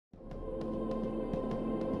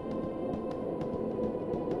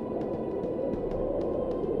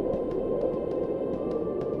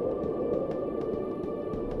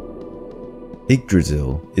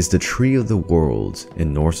Yggdrasil is the tree of the world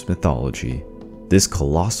in Norse mythology. This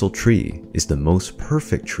colossal tree is the most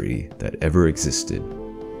perfect tree that ever existed.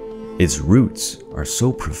 Its roots are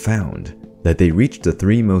so profound that they reach the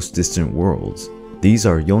three most distant worlds. These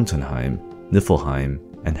are Jotunheim, Niflheim,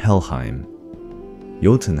 and Helheim.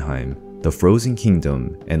 Jotunheim, the frozen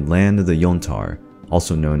kingdom and land of the Jontar,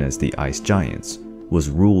 also known as the Ice Giants, was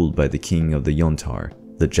ruled by the king of the Jontar,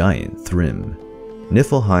 the giant Thrym.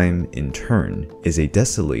 Niflheim, in turn, is a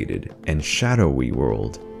desolated and shadowy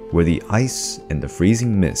world where the ice and the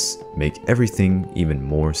freezing mists make everything even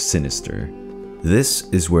more sinister. This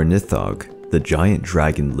is where Nithog, the giant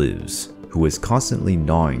dragon, lives, who is constantly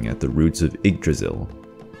gnawing at the roots of Yggdrasil.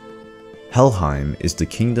 Helheim is the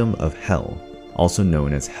kingdom of Hel, also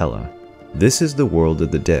known as Hela. This is the world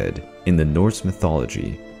of the dead in the Norse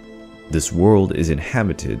mythology. This world is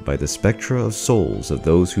inhabited by the spectra of souls of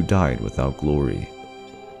those who died without glory.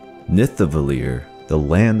 Nithavalir, the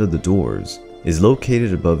land of the Dwarves, is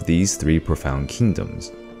located above these three profound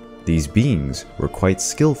kingdoms. These beings were quite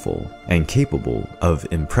skillful and capable of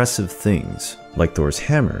impressive things, like Thor's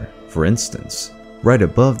hammer, for instance. Right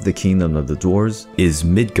above the kingdom of the Dwarves is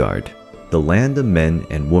Midgard, the land of men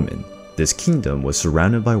and women. This kingdom was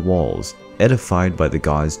surrounded by walls, edified by the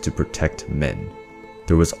gods to protect men.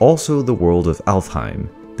 There was also the world of Alfheim,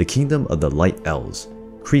 the kingdom of the light elves,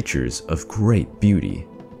 creatures of great beauty.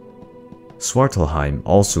 Svartalheim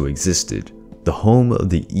also existed, the home of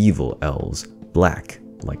the evil elves, black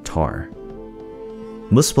like tar.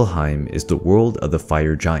 Muspelheim is the world of the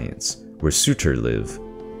fire giants, where Surtur live,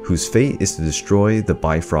 whose fate is to destroy the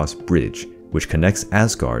Bifrost Bridge, which connects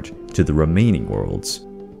Asgard to the remaining worlds.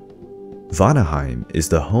 Vanaheim is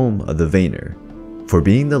the home of the Vanir, for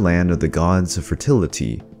being the land of the gods of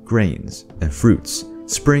fertility, grains, and fruits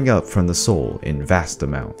spring up from the soul in vast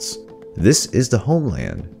amounts. This is the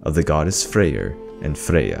homeland of the goddess Freyr and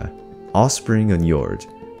Freya, offspring of Njord,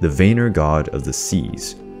 the Vanir god of the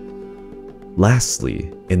seas.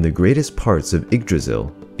 Lastly, in the greatest parts of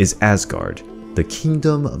Yggdrasil is Asgard, the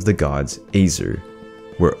kingdom of the gods Aesir,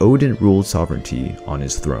 where Odin ruled sovereignty on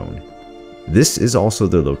his throne. This is also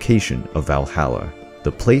the location of Valhalla,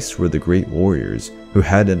 the place where the great warriors who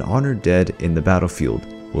had an honored dead in the battlefield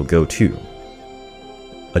will go to.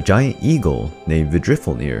 A giant eagle named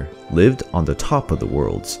Vidrifnir lived on the top of the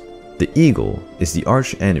worlds. The eagle is the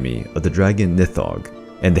arch enemy of the dragon Nithog,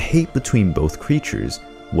 and the hate between both creatures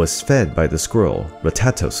was fed by the squirrel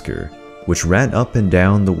Ratatoskr, which ran up and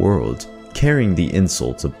down the world, carrying the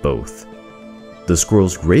insults of both. The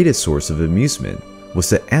squirrel's greatest source of amusement was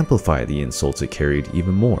to amplify the insults it carried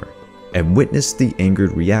even more, and witness the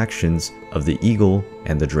angered reactions of the eagle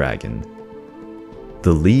and the dragon.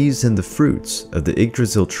 The leaves and the fruits of the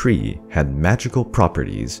Yggdrasil tree had magical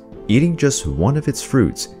properties. Eating just one of its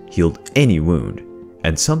fruits healed any wound,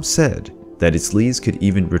 and some said that its leaves could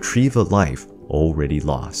even retrieve a life already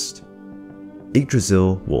lost.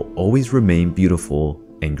 Yggdrasil will always remain beautiful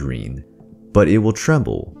and green, but it will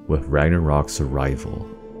tremble with Ragnarok's arrival.